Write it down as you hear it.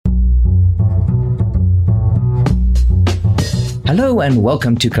Hello and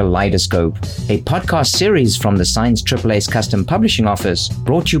welcome to Kaleidoscope, a podcast series from the Science AAA's Custom Publishing Office,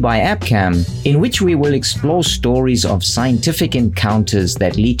 brought to you by AppCam, in which we will explore stories of scientific encounters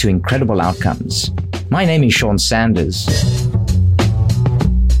that lead to incredible outcomes. My name is Sean Sanders.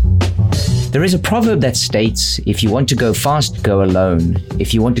 There is a proverb that states, if you want to go fast, go alone.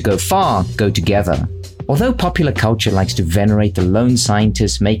 If you want to go far, go together. Although popular culture likes to venerate the lone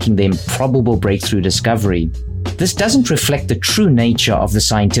scientist making the improbable breakthrough discovery, this doesn't reflect the true nature of the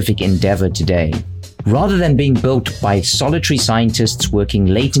scientific endeavor today. Rather than being built by solitary scientists working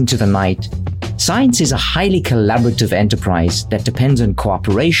late into the night, science is a highly collaborative enterprise that depends on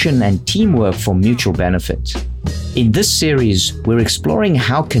cooperation and teamwork for mutual benefit. In this series, we're exploring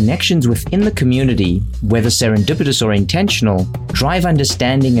how connections within the community, whether serendipitous or intentional, drive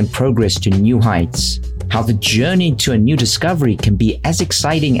understanding and progress to new heights. How the journey to a new discovery can be as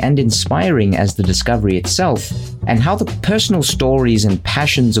exciting and inspiring as the discovery itself, and how the personal stories and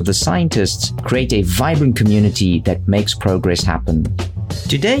passions of the scientists create a vibrant community that makes progress happen.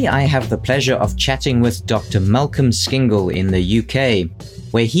 Today, I have the pleasure of chatting with Dr. Malcolm Skingle in the UK,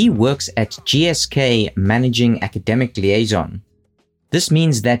 where he works at GSK managing academic liaison. This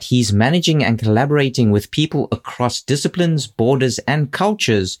means that he's managing and collaborating with people across disciplines, borders, and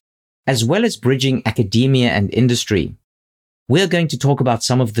cultures, as well as bridging academia and industry. We're going to talk about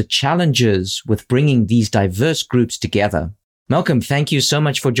some of the challenges with bringing these diverse groups together. Malcolm, thank you so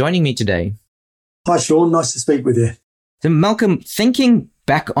much for joining me today. Hi, Sean. Nice to speak with you. So, Malcolm, thinking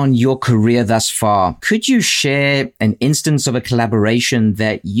back on your career thus far, could you share an instance of a collaboration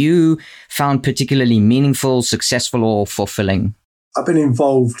that you found particularly meaningful, successful, or fulfilling? I've been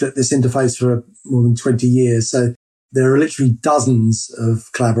involved at this interface for more than 20 years, so there are literally dozens of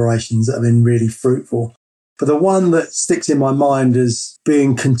collaborations that have been really fruitful. But the one that sticks in my mind as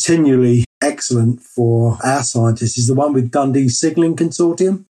being continually excellent for our scientists is the one with Dundee Signalling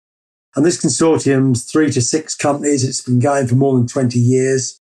Consortium. And this consortium's 3 to 6 companies. It's been going for more than 20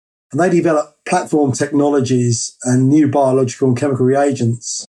 years. And they develop platform technologies and new biological and chemical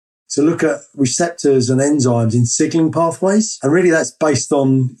reagents to look at receptors and enzymes in signaling pathways. And really that's based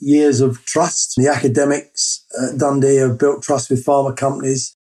on years of trust. The academics at Dundee have built trust with pharma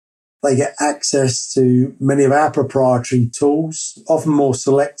companies. They get access to many of our proprietary tools, often more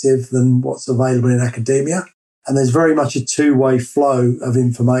selective than what's available in academia. And there's very much a two-way flow of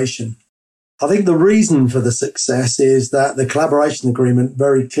information. I think the reason for the success is that the collaboration agreement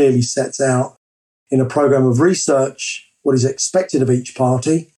very clearly sets out in a program of research what is expected of each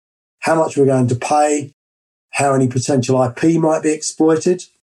party, how much we're going to pay, how any potential IP might be exploited.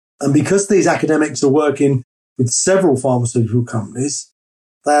 And because these academics are working with several pharmaceutical companies,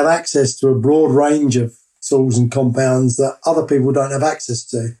 they have access to a broad range of tools and compounds that other people don't have access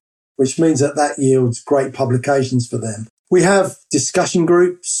to, which means that yields great publications for them. We have discussion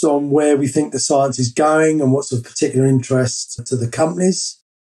groups on where we think the science is going and what's of particular interest to the companies.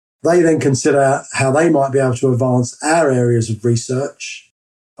 They then consider how they might be able to advance our areas of research.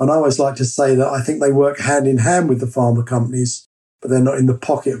 And I always like to say that I think they work hand in hand with the pharma companies, but they're not in the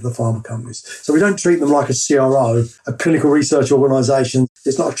pocket of the pharma companies. So we don't treat them like a CRO, a clinical research organisation.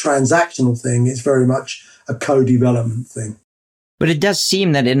 It's not a transactional thing. It's very much a co-development thing. But it does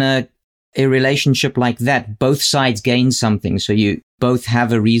seem that in a relationship like that, both sides gain something. So you both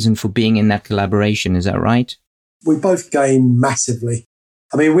have a reason for being in that collaboration. Is that right? We both gain massively.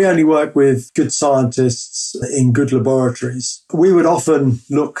 I mean, we only work with good scientists in good laboratories. We would often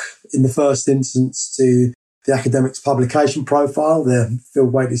look in the first instance to the academic's publication profile, their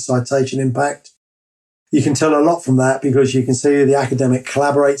field-weighted citation impact. You can tell a lot from that because you can see who the academic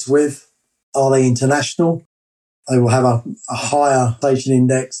collaborates with. Are they international? They will have a higher citation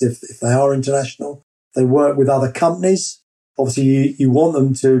index if they are international. They work with other companies. Obviously, you want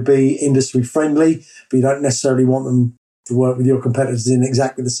them to be industry friendly, but you don't necessarily want them to work with your competitors in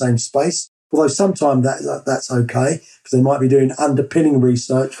exactly the same space. Although sometimes that's okay, because they might be doing underpinning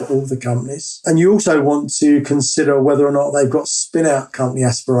research for all the companies. And you also want to consider whether or not they've got spin-out company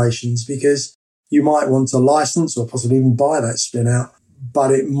aspirations, because you might want to license or possibly even buy that spin-out,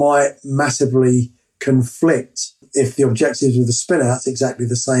 but it might massively conflict if the objectives of the spin-out's exactly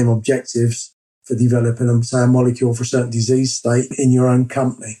the same objectives for developing, say, a molecule for a certain disease state in your own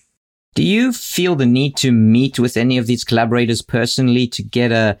company. Do you feel the need to meet with any of these collaborators personally to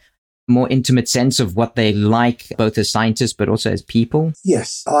get a more intimate sense of what they like, both as scientists but also as people?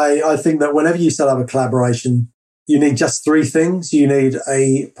 Yes. I think that whenever you set up a collaboration, you need just 3 things. You need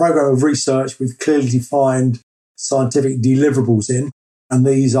a program of research with clearly defined scientific deliverables in, and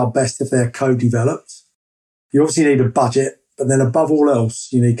these are best if they're co-developed. You obviously need a budget, but then above all else,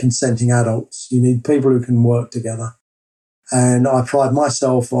 you need consenting adults. You need people who can work together. And I pride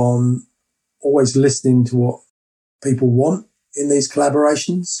myself on always listening to what people want in these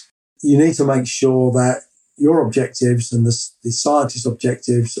collaborations. You need to make sure that your objectives and the scientist's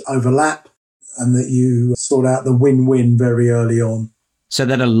objectives overlap and that you sort out the win-win very early on. So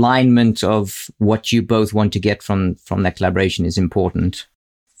that alignment of what you both want to get from that collaboration is important.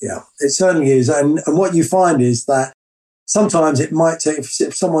 Yeah, it certainly is. And what you find is that sometimes it might take,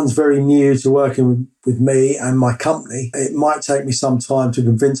 if someone's very new to working with me and my company, it might take me some time to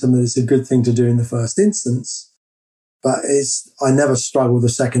convince them that it's a good thing to do in the first instance. But I never struggle the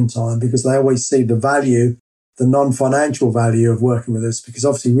second time because they always see the value, the non-financial value of working with us, because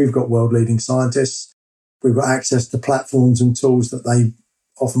obviously we've got world-leading scientists. We've got access to platforms and tools that they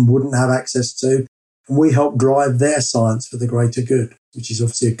often wouldn't have access to. And we help drive their science for the greater good, which is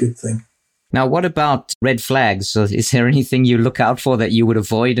obviously a good thing. Now, what about red flags? So is there anything you look out for that you would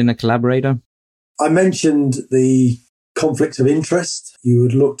avoid in a collaborator? I mentioned the conflict of interest. You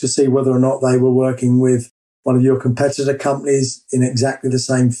would look to see whether or not they were working with one of your competitor companies in exactly the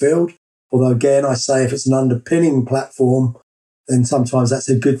same field. Although, again, I say if it's an underpinning platform, then sometimes that's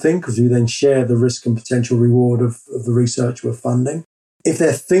a good thing because we then share the risk and potential reward of the research we're funding. If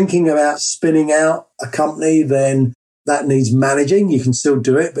they're thinking about spinning out a company, then that needs managing. You can still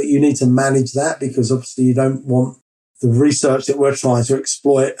do it, but you need to manage that because obviously you don't want the research that we're trying to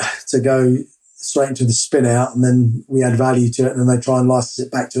exploit to go straight into the spin out and then we add value to it and then they try and license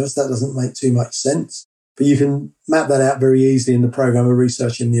it back to us. That doesn't make too much sense. But you can map that out very easily in the program of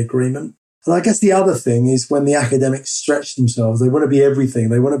research in the agreement. And I guess the other thing is when the academics stretch themselves, they want to be everything.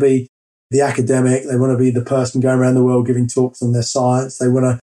 They want to be the academic. They want to be the person going around the world giving talks on their science. They want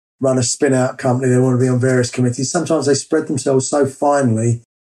to run a spin-out company. They want to be on various committees. Sometimes they spread themselves so finely,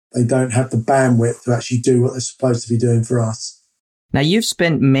 they don't have the bandwidth to actually do what they're supposed to be doing for us. Now, you've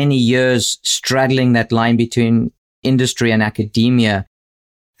spent many years straddling that line between industry and academia.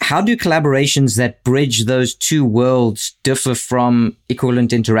 How do collaborations that bridge those two worlds differ from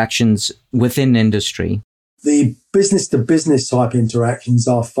equivalent interactions within industry? The business-to-business type interactions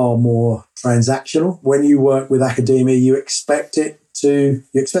are far more transactional. When you work with academia, you expect them to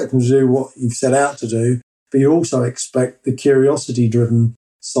do what you've set out to do, but you also expect the curiosity-driven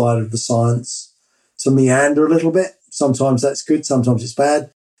side of the science to meander a little bit. Sometimes that's good, sometimes it's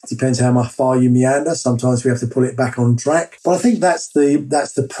bad. It depends how far you meander. Sometimes we have to pull it back on track. But I think that's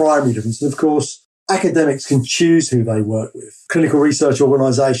the primary difference. And of course, academics can choose who they work with. Clinical research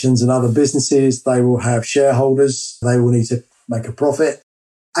organisations and other businesses, they will have shareholders. They will need to make a profit.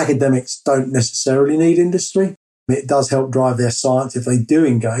 Academics don't necessarily need industry. It does help drive their science if they do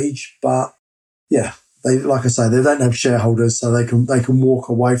engage. But yeah, like I say, they don't have shareholders, so they can walk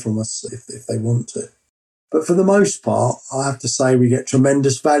away from us if they want to. But for the most part, I have to say we get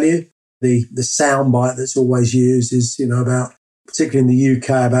tremendous value. The soundbite that's always used is, about, particularly in the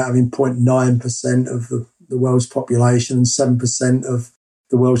UK, about having 0.9% of the world's population and 7% of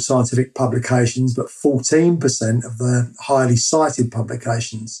the world's scientific publications, but 14% of the highly cited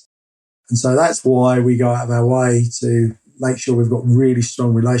publications. And so that's why we go out of our way to make sure we've got really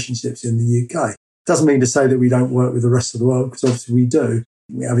strong relationships in the UK. Doesn't mean to say that we don't work with the rest of the world, because obviously we do.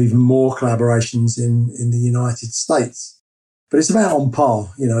 We have even more collaborations in the United States. But it's about on par.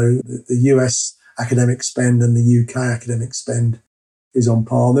 The US academic spend and the UK academic spend is on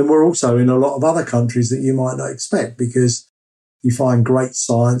par. And then we're also in a lot of other countries that you might not expect because you find great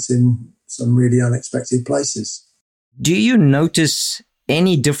science in some really unexpected places. Do you notice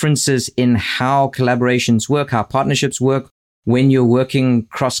any differences in how collaborations work, how partnerships work when you're working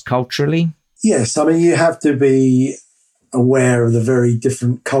cross-culturally? Yes. You have to be aware of the very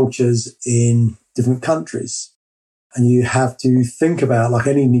different cultures in different countries. And you have to think about, like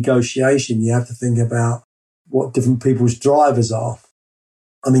any negotiation, you have to think about what different people's drivers are.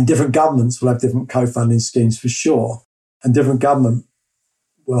 Different governments will have different co-funding schemes for sure. And different government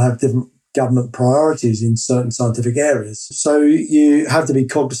will have different government priorities in certain scientific areas. So you have to be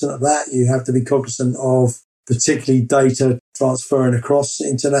cognizant of that. You have to be cognizant of particularly data transferring across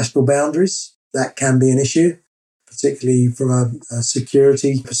international boundaries. That can be an issue, particularly from a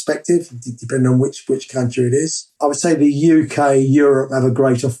security perspective, depending on which country it is. I would say the UK, Europe have a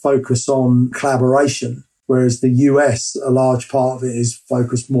greater focus on collaboration, whereas the US, a large part of it is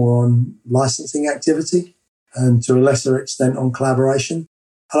focused more on licensing activity and to a lesser extent on collaboration.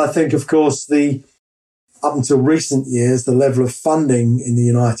 And I think, of course, up until recent years, the level of funding in the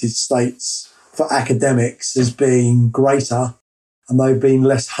United States for academics has been greater and they've been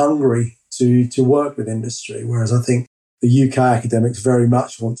less hungry to work with industry, whereas I think the UK academics very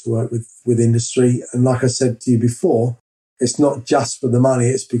much want to work with industry. And like I said to you before, it's not just for the money,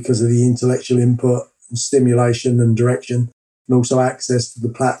 it's because of the intellectual input and stimulation and direction and also access to the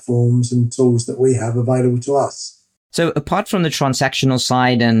platforms and tools that we have available to us. So apart from the transactional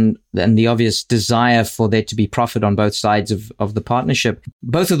side and the obvious desire for there to be profit on both sides of the partnership,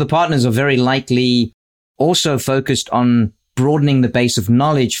 both of the partners are very likely also focused on broadening the base of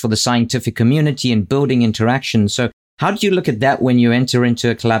knowledge for the scientific community and building interaction. So how do you look at that when you enter into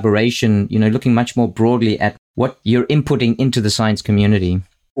a collaboration, looking much more broadly at what you're inputting into the science community?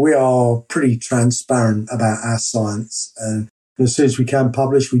 We are pretty transparent about our science, and as soon as we can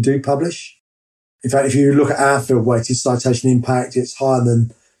publish, we do publish. In fact, if you look at our field-weighted citation impact, it's higher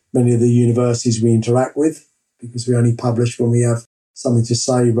than many of the universities we interact with, because we only publish when we have something to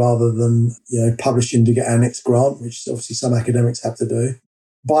say rather than, publishing to get our next grant, which obviously some academics have to do.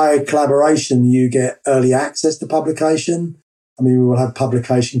 By collaboration, you get early access to publication. We will have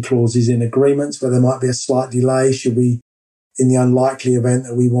publication clauses in agreements where there might be a slight delay should we, in the unlikely event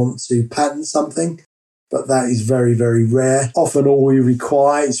that we want to patent something. But that is very, very rare. Often all we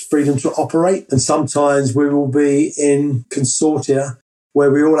require is freedom to operate. And sometimes we will be in consortia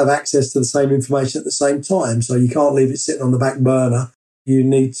where we all have access to the same information at the same time. So you can't leave it sitting on the back burner. You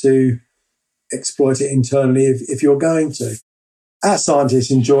need to exploit it internally if you're going to. Our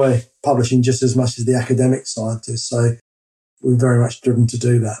scientists enjoy publishing just as much as the academic scientists. So we're very much driven to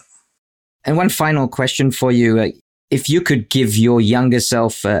do that. And one final question for you. If you could give your younger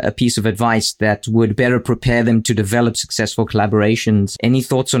self a piece of advice that would better prepare them to develop successful collaborations, any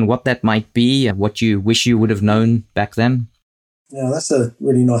thoughts on what that might be, what you wish you would have known back then? Yeah, that's a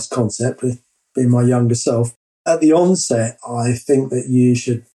really nice concept, with being my younger self. At the onset, I think that you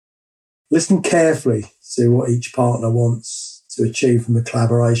should listen carefully to what each partner wants to achieve from the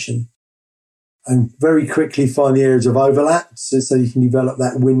collaboration, and very quickly find the areas of overlap so you can develop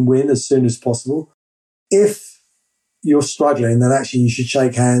that win-win as soon as possible. If you're struggling, then actually you should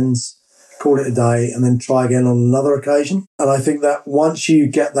shake hands, call it a day, and then try again on another occasion. And I think that once you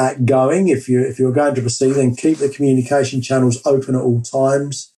get that going, if you're going to proceed, then keep the communication channels open at all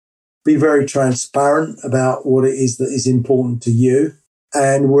times. Be very transparent about what it is that is important to you.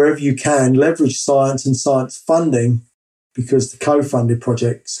 And wherever you can, leverage science and science funding, because the co-funded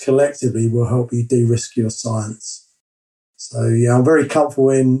projects collectively will help you de-risk your science. So yeah, I'm very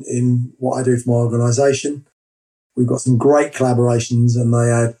comfortable in what I do for my organisation. We've got some great collaborations, and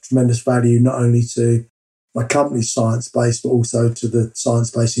they add tremendous value not only to my company's science base, but also to the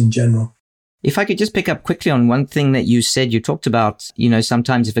science base in general. If I could just pick up quickly on one thing that you said, you talked about,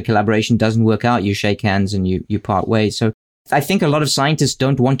 sometimes if a collaboration doesn't work out, you shake hands and you part ways. So I think a lot of scientists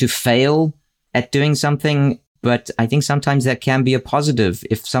don't want to fail at doing something, but I think sometimes that can be a positive.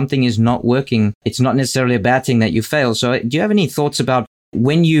 If something is not working, it's not necessarily a bad thing that you fail. So do you have any thoughts about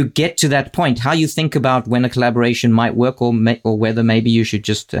when you get to that point, how you think about when a collaboration might work or whether maybe you should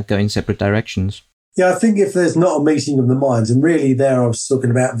just go in separate directions? Yeah, I think if there's not a meeting of the minds, and really there I was talking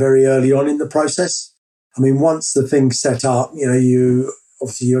about very early on in the process. Once the thing's set up,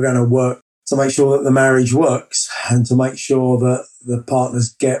 you're going to work to make sure that the marriage works and to make sure that the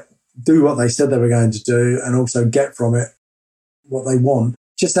partners do what they said they were going to do and also get from it what they want.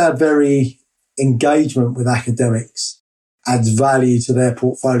 Just our very engagement with academics adds value to their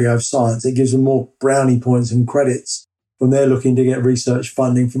portfolio of science. It gives them more brownie points and credits when they're looking to get research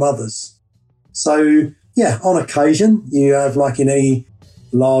funding from others. So, yeah, on occasion, you have, like in any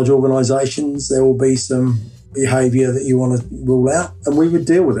large organisations, there will be some behaviour that you want to rule out, and we would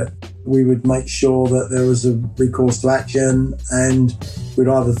deal with it. We would make sure that there was a recourse to action, and we'd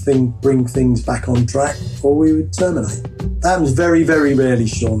either bring things back on track or we would terminate. That happens very, very rarely,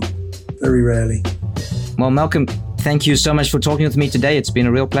 Sean. Very rarely. Well, Malcolm, thank you so much for talking with me today. It's been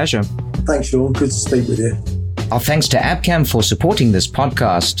a real pleasure. Thanks, Sean. Good to speak with you. Our thanks to ABCAM for supporting this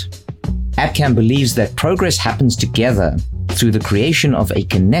podcast. ABCAM believes that progress happens together through the creation of a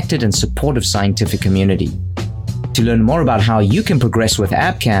connected and supportive scientific community. To learn more about how you can progress with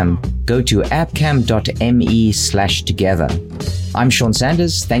ABCAM, go to abcam.me/together. I'm Sean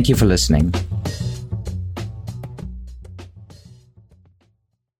Sanders. Thank you for listening.